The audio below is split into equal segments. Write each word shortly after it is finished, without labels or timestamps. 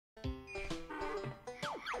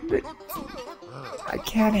I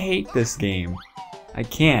can't hate this game. I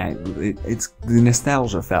can't. It's the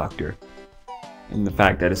nostalgia factor. And the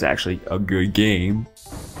fact that it's actually a good game.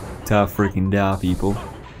 Tough freaking da people.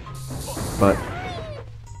 But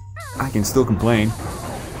I can still complain.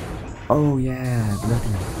 Oh yeah,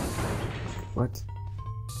 glutton. What?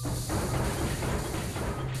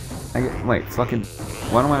 Wait, fucking.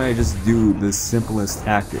 Why don't I just do the simplest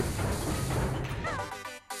tactic?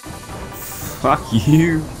 Fuck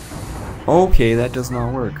you. Okay, that does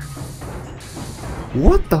not work.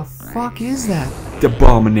 What the fuck is that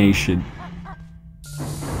abomination?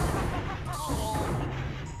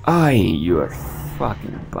 You're a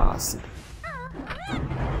fucking bastard.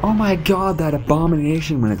 Oh my god, that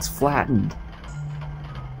abomination when it's flattened.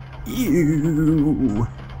 Ew.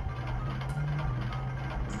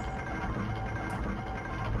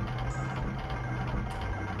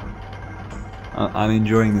 I'm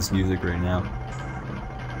enjoying this music right now.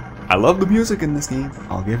 I love the music in this game,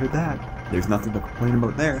 I'll give it that. There's nothing to complain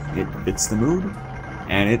about there. It fits the mood,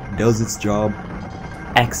 and it does its job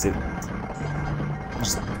excellent.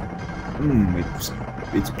 Just,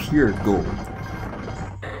 it's pure gold.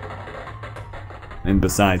 And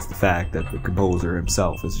besides the fact that the composer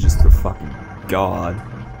himself is just a fucking god.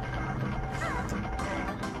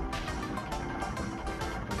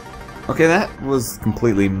 Okay, that was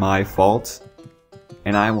completely my fault.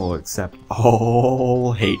 And I will accept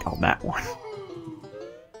all hate on that one.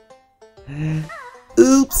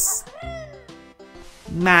 Oops!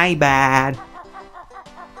 My bad.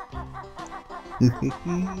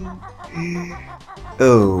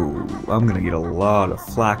 Oh, I'm gonna get a lot of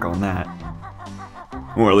flack on that.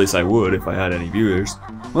 Or at least I would if I had any viewers.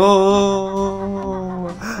 Oh,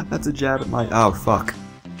 that's a jab at my... Oh, fuck.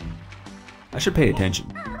 I should pay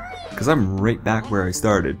attention. Because I'm right back where I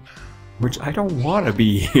started. Which I don't want to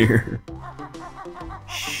be here.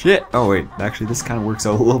 Shit. Oh wait, actually this kind of works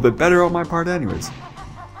out a little bit better on my part anyways.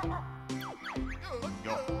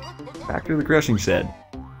 Back to the crushing shed.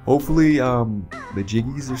 Hopefully, the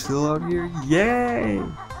jiggies are still out here. Yay!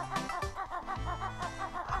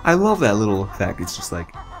 I love that little effect. It's just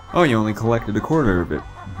like, oh, you only collected a quarter of it.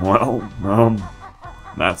 Well,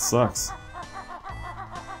 that sucks.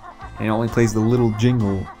 And it only plays the little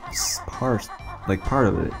jingle part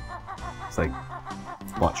of it. It's like,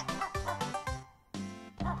 watch.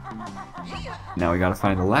 Now we gotta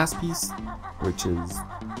find the last piece, which is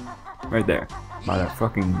right there, by that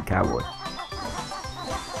fucking cowboy.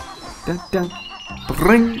 Dun dun,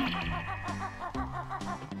 bring.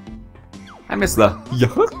 I missed the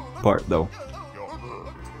yuck part though.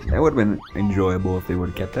 That would have been enjoyable if they would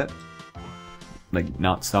have kept that. Like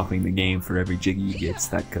not stopping the game for every jiggy he gets,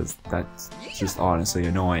 because that's just honestly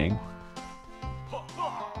annoying.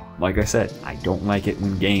 Like I said, I don't like it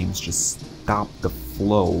when games just stop the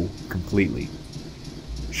flow completely.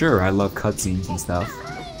 Sure, I love cutscenes and stuff,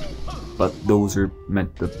 but those are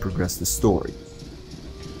meant to progress the story.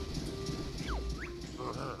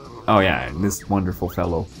 Oh yeah, and this wonderful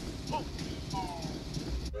fellow.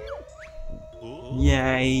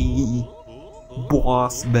 Yay!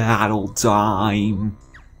 Boss battle time!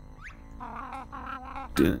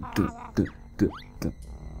 Dun, dun, dun, dun, dun.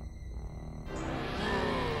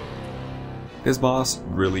 This boss,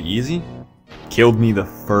 really easy, killed me the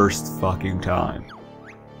first fucking time.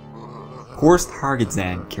 Of course,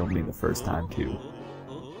 Targetzan killed me the first time too.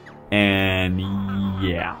 And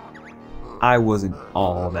yeah, I wasn't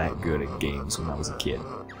all that good at games when I was a kid.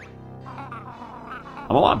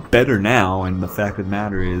 I'm a lot better now, and the fact of the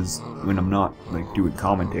matter is, when I'm not like doing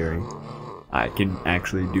commentary, I can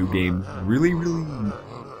actually do games really,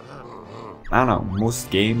 I don't know, most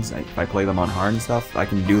games, if I play them on hard and stuff, I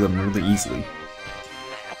can do them really easily.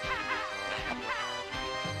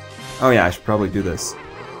 Oh yeah, I should probably do this.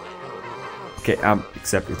 Okay,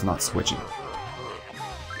 except it's not switching.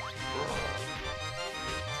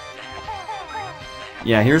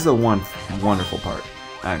 Yeah, here's the one wonderful part.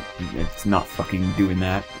 It's not fucking doing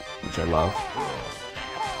that, which I love.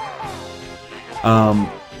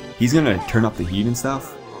 He's gonna turn up the heat and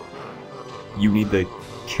stuff. You need to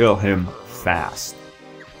kill him fast.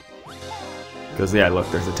 Because yeah, look,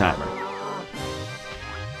 there's a timer.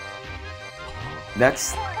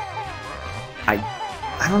 That's...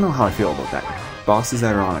 I don't know how I feel about that. Bosses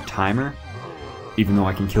that are on a timer, even though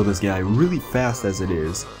I can kill this guy really fast as it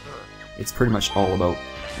is, it's pretty much all about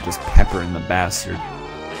just peppering the bastard.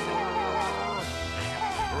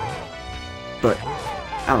 But,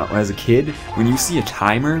 I don't know, as a kid, when you see a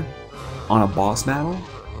timer on a boss battle,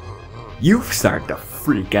 you start to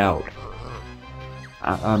freak out.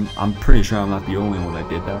 I'm pretty sure I'm not the only one that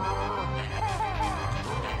did that.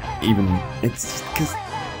 Even, it's just because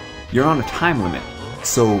you're on a time limit.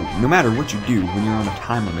 So no matter what you do when you're on a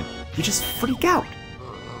time limit, you just freak out.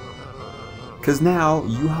 Because now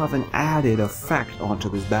you have an added effect onto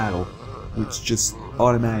this battle, which just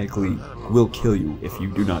automatically will kill you if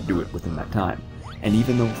you do not do it within that time. And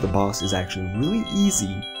even though the boss is actually really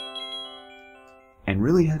easy, and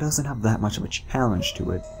really doesn't have that much of a challenge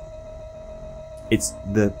to it, it's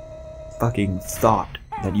the fucking thought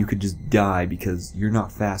that you could just die because you're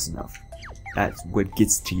not fast enough. That's what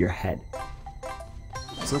gets to your head.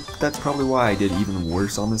 So that's probably why I did even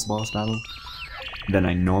worse on this boss battle than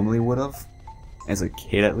I normally would have, as a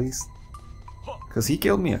kid at least. Because he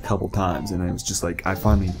killed me a couple times, and it was just like, I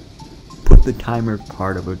finally put the timer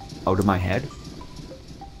part of it out of my head,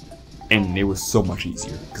 and it was so much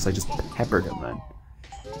easier, because I just peppered him then.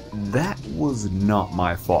 That was not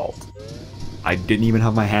my fault. I didn't even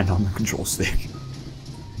have my hand on the control stick.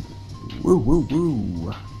 Woo woo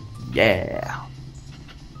woo. Yeah.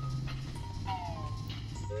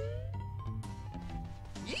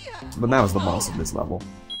 But that was the boss of this level.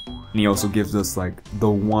 And he also gives us like the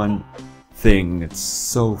one thing that's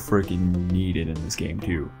so freaking needed in this game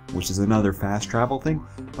too, which is another fast travel thing,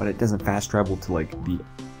 but it doesn't fast travel to like the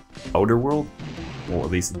outer world, or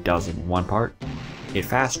at least it does in one part. It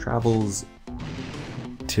fast travels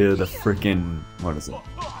to the freaking, what is it?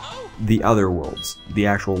 The other worlds, the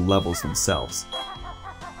actual levels themselves.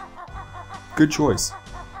 Good choice.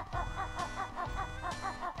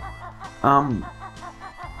 I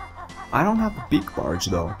don't have the beak barge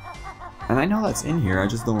though. And I know that's in here, I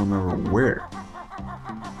just don't remember where.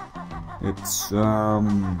 It's, Well,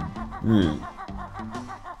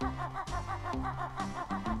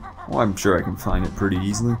 I'm sure I can find it pretty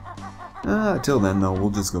easily. Till then though, we'll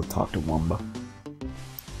just go talk to Wumba.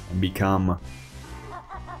 And become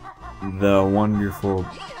the wonderful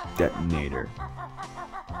detonator.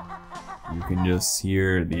 You can just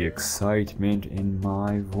hear the excitement in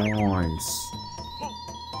my voice.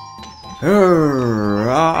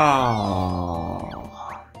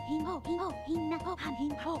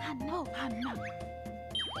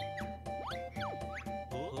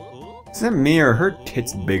 Is it me or her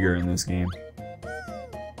tits bigger in this game?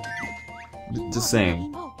 Just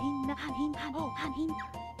saying.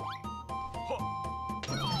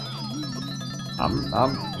 I'm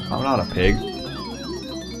not a pig.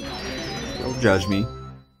 Don't judge me.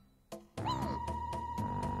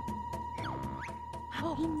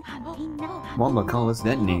 Wumba, call this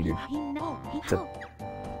detonator.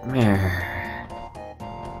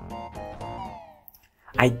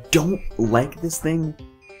 I don't like this thing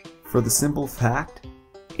for the simple fact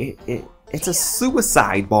it's a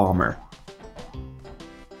suicide bomber.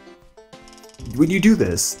 When you do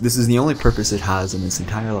this is the only purpose it has in this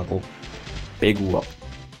entire level. Big whoop.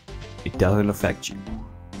 It doesn't affect you.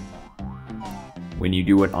 When you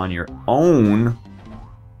do it on your own,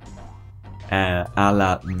 a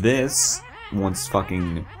la this, once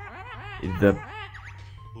fucking the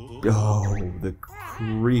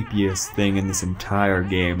creepiest thing in this entire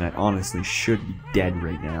game that honestly should be dead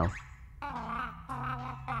right now.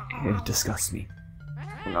 It disgusts me.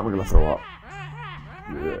 I'm gonna throw up.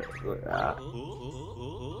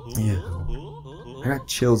 Yeah. I got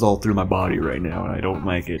chills all through my body right now and I don't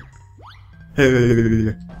like it.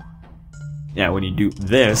 Yeah, when you do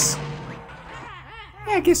this,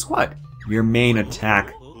 yeah, guess what? Your main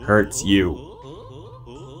attack hurts you.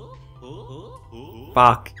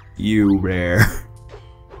 Fuck you, Rare.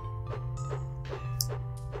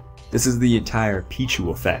 This is the entire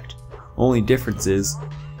Pichu effect. Only difference is,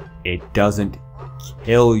 it doesn't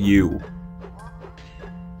kill you.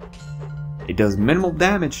 It does minimal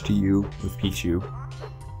damage to you with Pichu.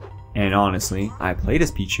 And honestly, I played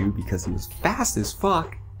as Pichu because he was fast as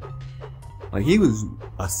fuck. Like, he was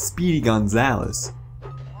a Speedy Gonzales.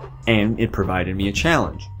 And it provided me a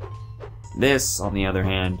challenge. This, on the other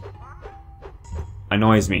hand,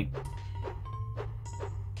 annoys me.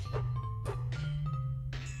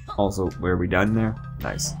 Also, were we done there?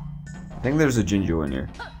 Nice. I think there's a Jinjo in here.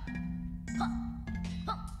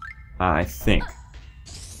 I think.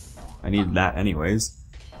 I need that anyways.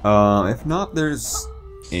 If not, there's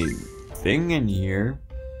a thing in here.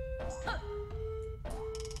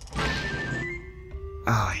 Oh,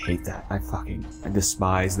 I hate that. I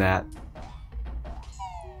despise that.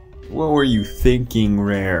 What were you thinking,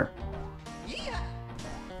 Rare?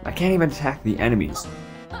 I can't even attack the enemies.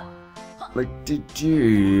 Like, did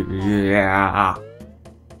you? Yeah.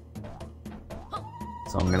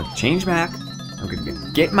 So I'm gonna change back. I'm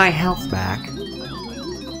gonna get my health back.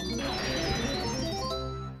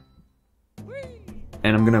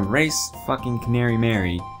 And I'm gonna race fucking Canary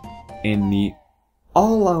Mary in the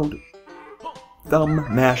all-out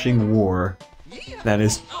thumb-mashing war that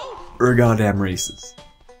is goddamn races.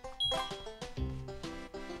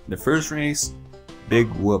 The first race, big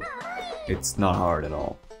whoop. It's not hard at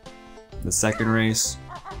all. The second race,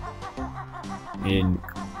 in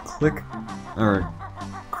Click, or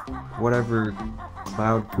whatever,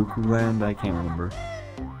 Cloud Cuckoo Land, I can't remember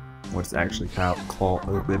what's actually called,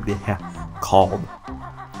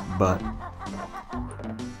 but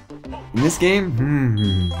in this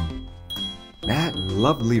game, that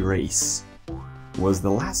lovely race was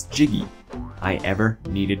the last Jiggy I ever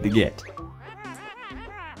needed to get.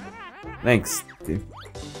 Thanks, dude.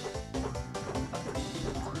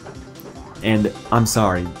 And I'm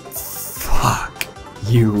sorry, fuck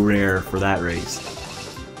you, Rare, for that race.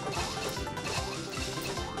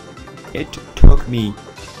 It took me,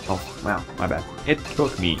 oh wow, my bad. It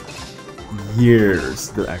took me years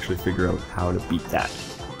to actually figure out how to beat that.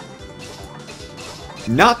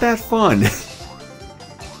 Not that fun.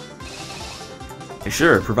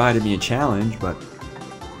 Sure, it provided me a challenge, but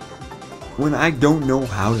when I don't know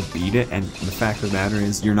how to beat it, and the fact of the matter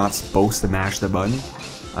is you're not supposed to mash the button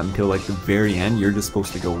until like the very end, you're just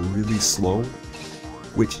supposed to go really slow,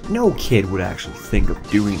 which no kid would actually think of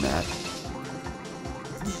doing that.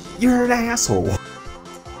 You're an asshole.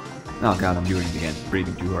 Oh god, I'm doing it again,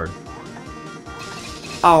 breathing too hard.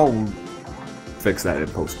 I'll fix that in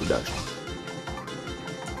post-production.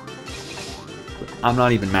 I'm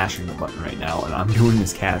not even mashing the button right now, and I'm doing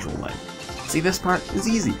this casual like. See, this part is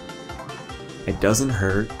easy. It doesn't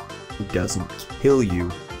hurt, it doesn't kill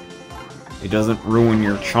you, it doesn't ruin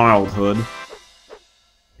your childhood.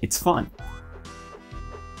 It's fun.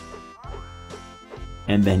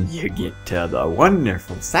 And then you get to the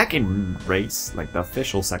wonderful second race, like the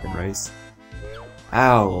official second race.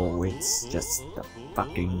 Oh, it's just the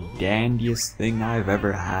fucking dandiest thing I've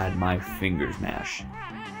ever had my fingers mash.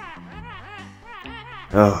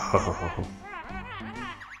 Oh.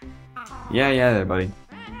 Yeah, there, buddy.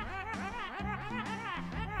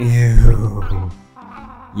 Ew.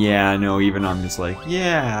 Yeah, no, even I'm just like,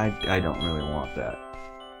 yeah, I don't really want that.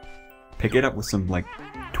 Pick it up with some, like,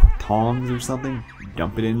 tongs or something,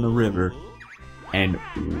 dump it in the river, and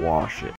wash it.